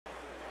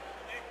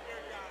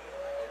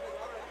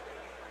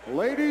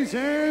Ladies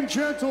and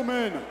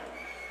gentlemen,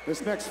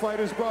 this next fight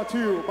is brought to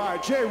you by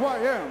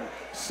JYM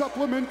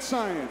Supplement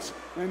Science.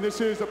 And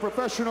this is a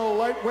professional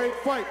lightweight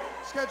fight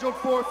scheduled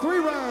for 3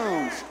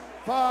 rounds,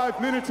 5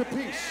 minutes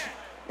apiece.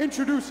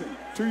 Introducing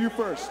to you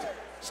first,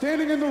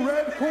 standing in the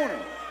red corner,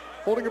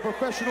 holding a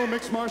professional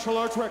mixed martial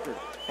arts record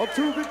of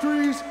 2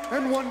 victories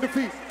and 1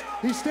 defeat.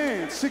 He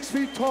stands 6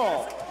 feet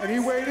tall, and he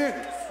weighed in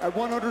at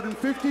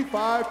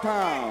 155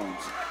 pounds.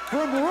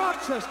 From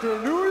Rochester,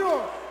 New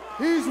York,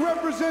 he's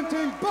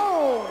representing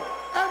Bone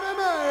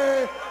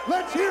MMA.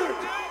 Let's hear it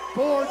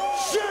for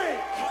Jake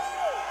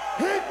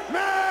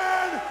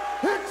Hitman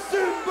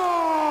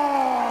Hixenbaugh.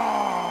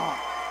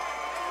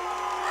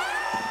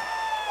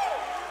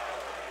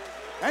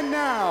 And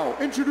now,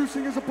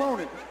 introducing his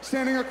opponent,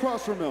 standing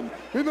across from him,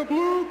 in the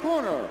blue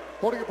corner,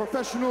 holding a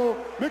professional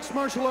mixed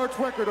martial arts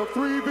record of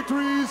 3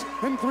 victories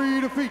and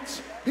 3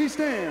 defeats. He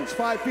stands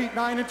 5 feet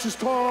 9 inches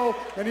tall,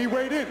 and he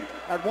weighed in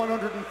at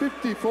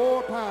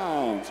 154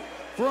 pounds.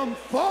 From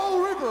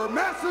Fall River,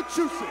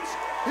 Massachusetts,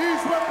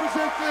 he's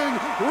representing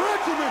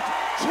Regiment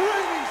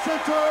Training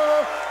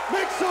Center.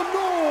 Make some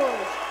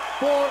noise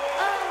for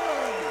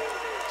Aaron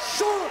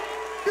Short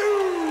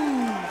Hughes.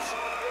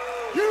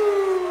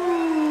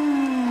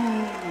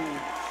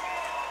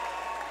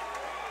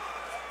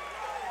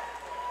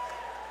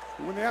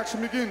 When the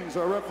action begins,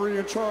 our referee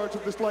in charge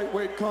of this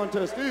lightweight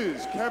contest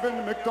is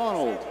Kevin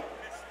McDonald.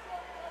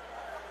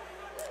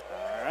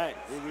 All right,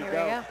 here we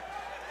go.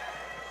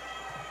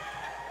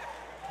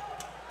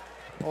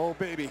 Oh,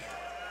 baby.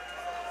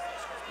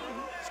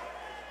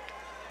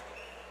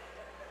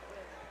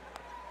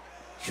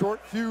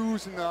 Short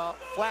Hughes in the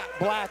flat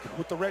black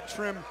with the red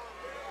trim.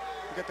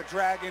 We got the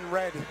dragon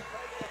red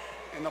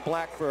and the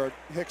black for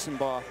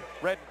Hixenbaugh.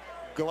 Red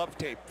glove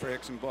tape for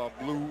Hixenbaugh,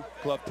 blue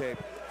glove tape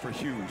for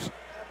Hughes.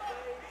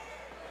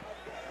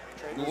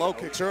 Low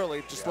kicks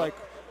early, just like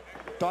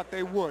thought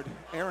they would.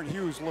 Aaron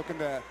Hughes looking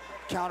to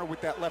counter with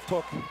that left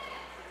hook.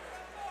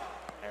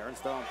 Aaron's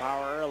throwing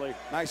power early.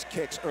 Nice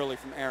kicks early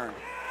from Aaron.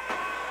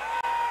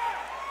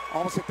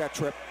 Almost hit that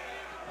trip.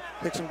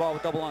 Hixenbaugh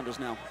with double unders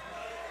now.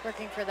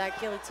 Working for that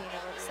guillotine,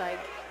 it looks like.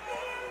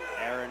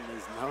 Aaron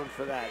is known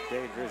for that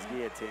dangerous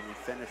guillotine. He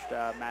finished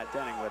Matt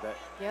Denning with it.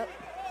 Yep.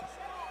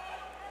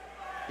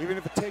 Even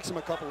if it takes him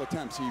a couple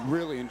attempts, he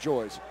really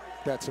enjoys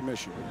that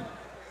submission.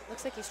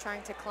 Looks like he's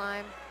trying to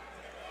climb.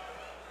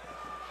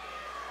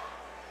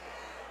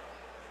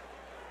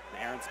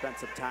 Aaron spent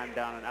some time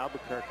down in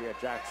Albuquerque at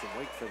Jackson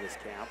League for this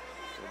camp.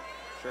 So I'm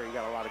sure he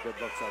got a lot of good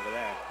looks over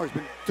there. Oh, he's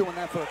been doing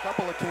that for a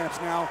couple of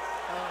camps now.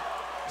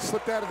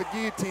 Slipped out of the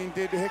guillotine,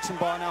 did to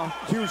Hixenbaugh. Now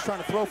Hughes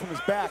trying to throw from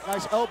his back.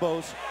 Nice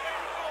elbows.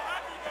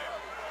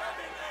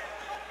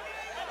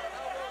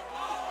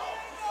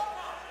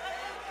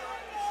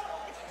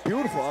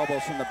 Beautiful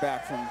elbows from the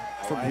back from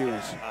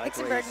Hughes.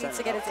 Hixenbaugh needs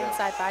to get his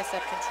inside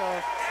bicep control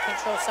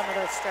some of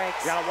those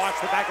strikes. You gotta watch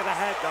the back of the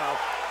head, though.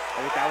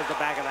 I think that was the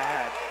back of the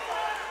head.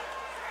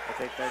 I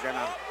think they're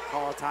gonna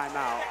call a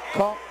timeout.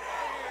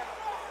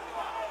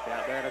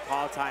 Yeah, they're gonna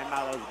call a timeout.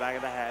 That was the back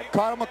of the head.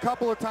 Caught him a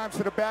couple of times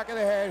to the back of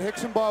the head.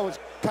 Hixenbaugh was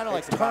kind of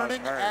like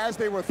turning as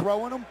they were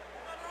throwing him.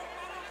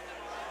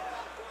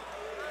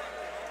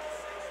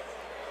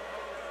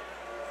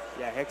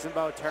 Yeah,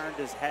 Hixenbaugh turned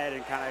his head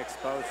and kind of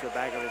exposed the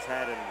back of his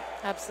head, and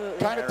absolutely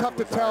kind of tough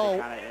to tell.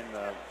 Kind of in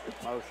the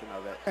motion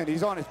of it. And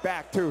he's on his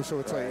back too, so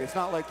it's like it's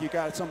not like you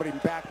got somebody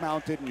back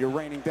mounted and you're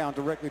raining down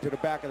directly to the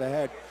back of the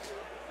head.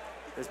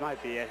 This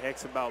might be it.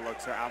 Hixenbaugh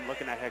looks hurt. I'm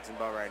looking at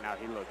Hixenbaugh right now. I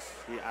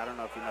don't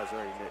know if he knows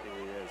where he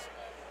is.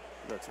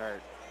 He looks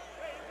hurt.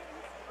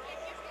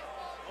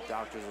 The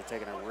doctors are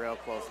taking a real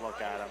close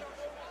look at him.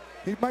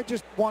 He might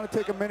just want to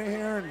take a minute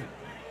here,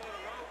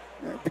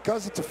 and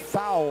because it's a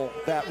foul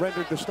that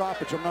rendered the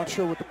stoppage, I'm not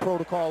sure what the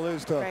protocol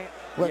is to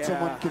let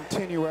someone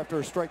continue after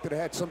a strike to the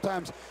head.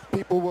 Sometimes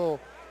people will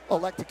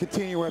elect to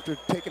continue after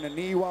taking a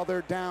knee while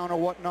they're down or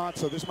whatnot,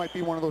 so this might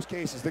be one of those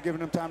cases. They're giving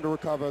him time to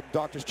recover. The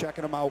doctor's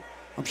checking him out.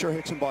 I'm sure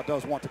Hixenbaugh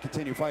does want to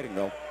continue fighting,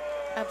 though.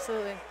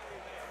 Absolutely.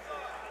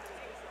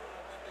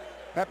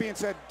 That being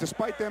said,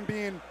 despite them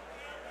being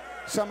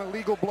some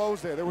illegal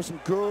blows there was some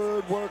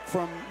good work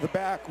from the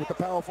back with the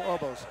powerful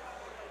elbows.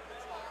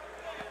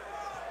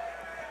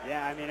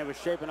 Yeah, I mean, it was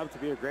shaping up to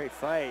be a great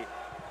fight.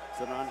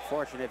 So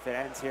unfortunate if it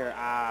ends here.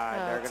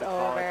 They're going to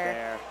call it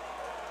there.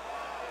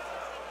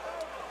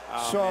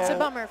 So it's a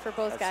bummer for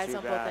both guys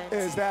on both ends.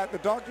 Is that the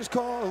doctor's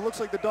call? It looks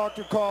like the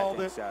doctor called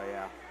it. So,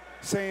 yeah.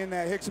 Saying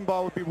that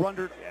Hixenbaugh would be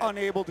rendered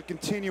unable to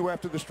continue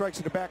after the strikes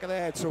to the back of the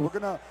head. So we're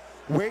going to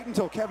wait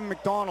until Kevin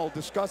McDonald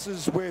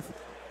discusses with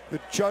the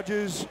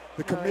judges,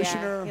 the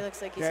commissioner. Yeah, he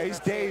looks like he's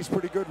dazed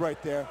pretty good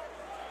right there.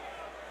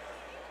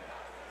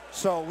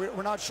 So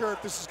we're not sure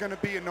if this is going to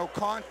be a no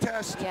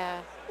contest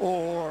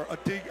or a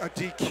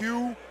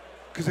DQ.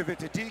 Because if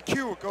it's a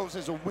DQ, it goes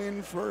as a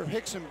win for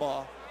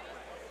Hixenbaugh.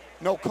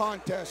 No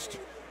contest.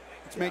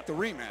 Let's make the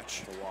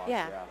rematch.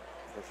 Yeah.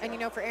 Sure. And, you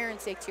know, for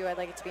Aaron's sake, too, I'd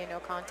like it to be a no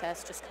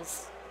contest just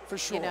because, for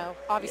sure. You know,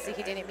 obviously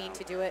he didn't mean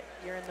to do it.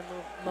 You're in the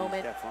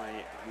moment.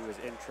 Definitely, he was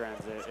in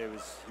transit.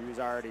 He was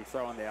already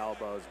throwing the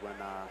elbows when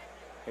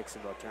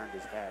Hixenbaugh turned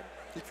his head.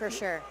 For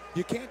sure.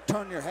 You can't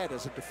turn your head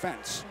as a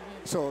defense.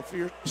 So if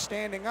you're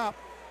standing up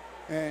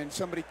and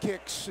somebody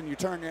kicks and you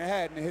turn your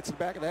head and it hits the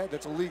back of the head,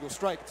 that's a legal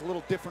strike. It's a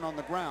little different on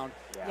the ground.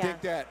 Yeah. I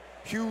think that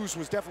Hughes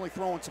was definitely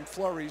throwing some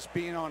flurries,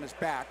 being on his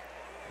back.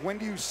 When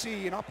do you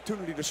see an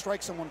opportunity to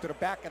strike someone to the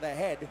back of the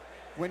head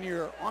when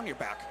you're on your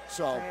back?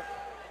 So Right.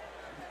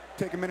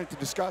 take a minute to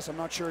discuss. I'm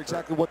not sure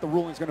exactly what the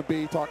ruling is going to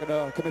be. Talking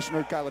to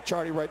Commissioner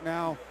Guy right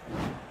now.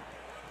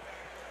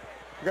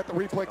 We got the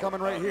replay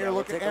coming right here. Yeah,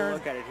 Look we'll at take Aaron. a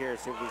look at it here,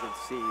 see if we can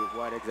see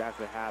what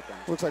exactly happened.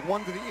 Looks like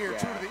one to the ear, Yeah.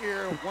 two to the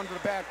ear, one to the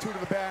back, two to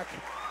the back.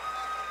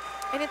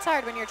 And it's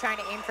hard when you're trying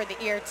to aim for the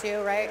ear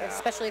too, right? Yeah.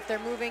 Especially if they're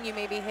moving, you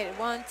maybe hit it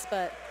once,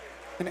 but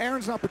And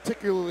Aaron's not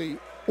particularly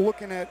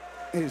looking at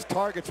his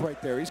targets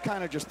right there. He's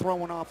kind of just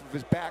throwing off of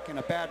his back in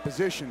a bad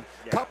position.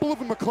 Yeah. Couple of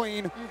them are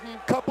clean.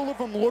 Couple of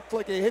them looked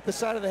like they hit the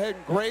side of the head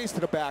and grazed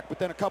to the back, but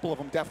then a couple of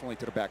them definitely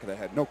to the back of the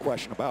head. No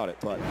question about it.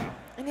 But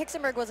and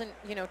Hixenbaugh wasn't,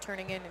 you know,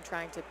 turning in and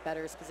trying to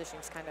better his position.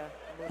 He's kind of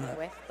moving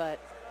with, but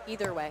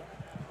either way,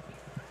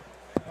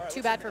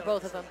 too bad for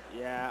both of them.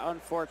 Yeah,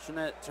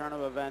 unfortunate turn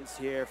of events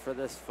here for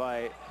this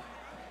fight.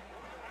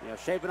 You know,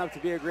 shaping up to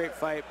be a great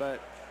fight, but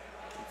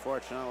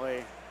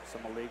unfortunately,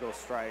 some illegal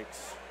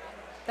strikes.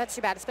 That's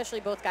too bad, especially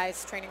both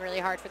guys training really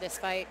hard for this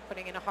fight,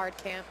 putting in a hard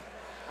camp.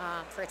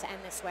 For it to end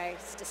this way,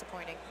 it's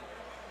disappointing.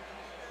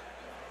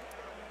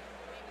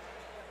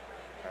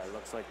 All right,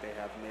 looks like they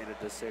have made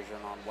a decision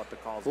on what the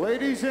call's.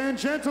 Ladies and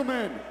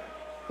gentlemen,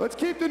 let's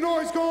keep the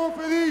noise going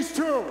for these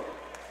two.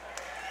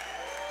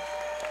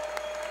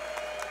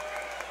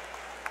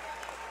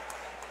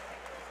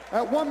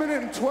 At 1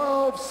 minute and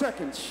 12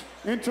 seconds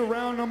into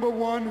round number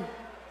 1,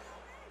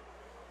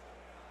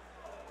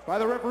 by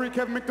the referee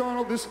Kevin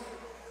McDonald, this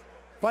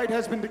fight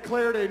has been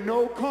declared a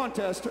no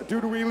contest due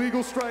to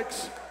illegal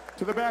strikes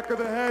to the back of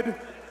the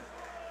head.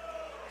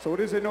 So it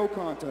is a no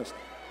contest.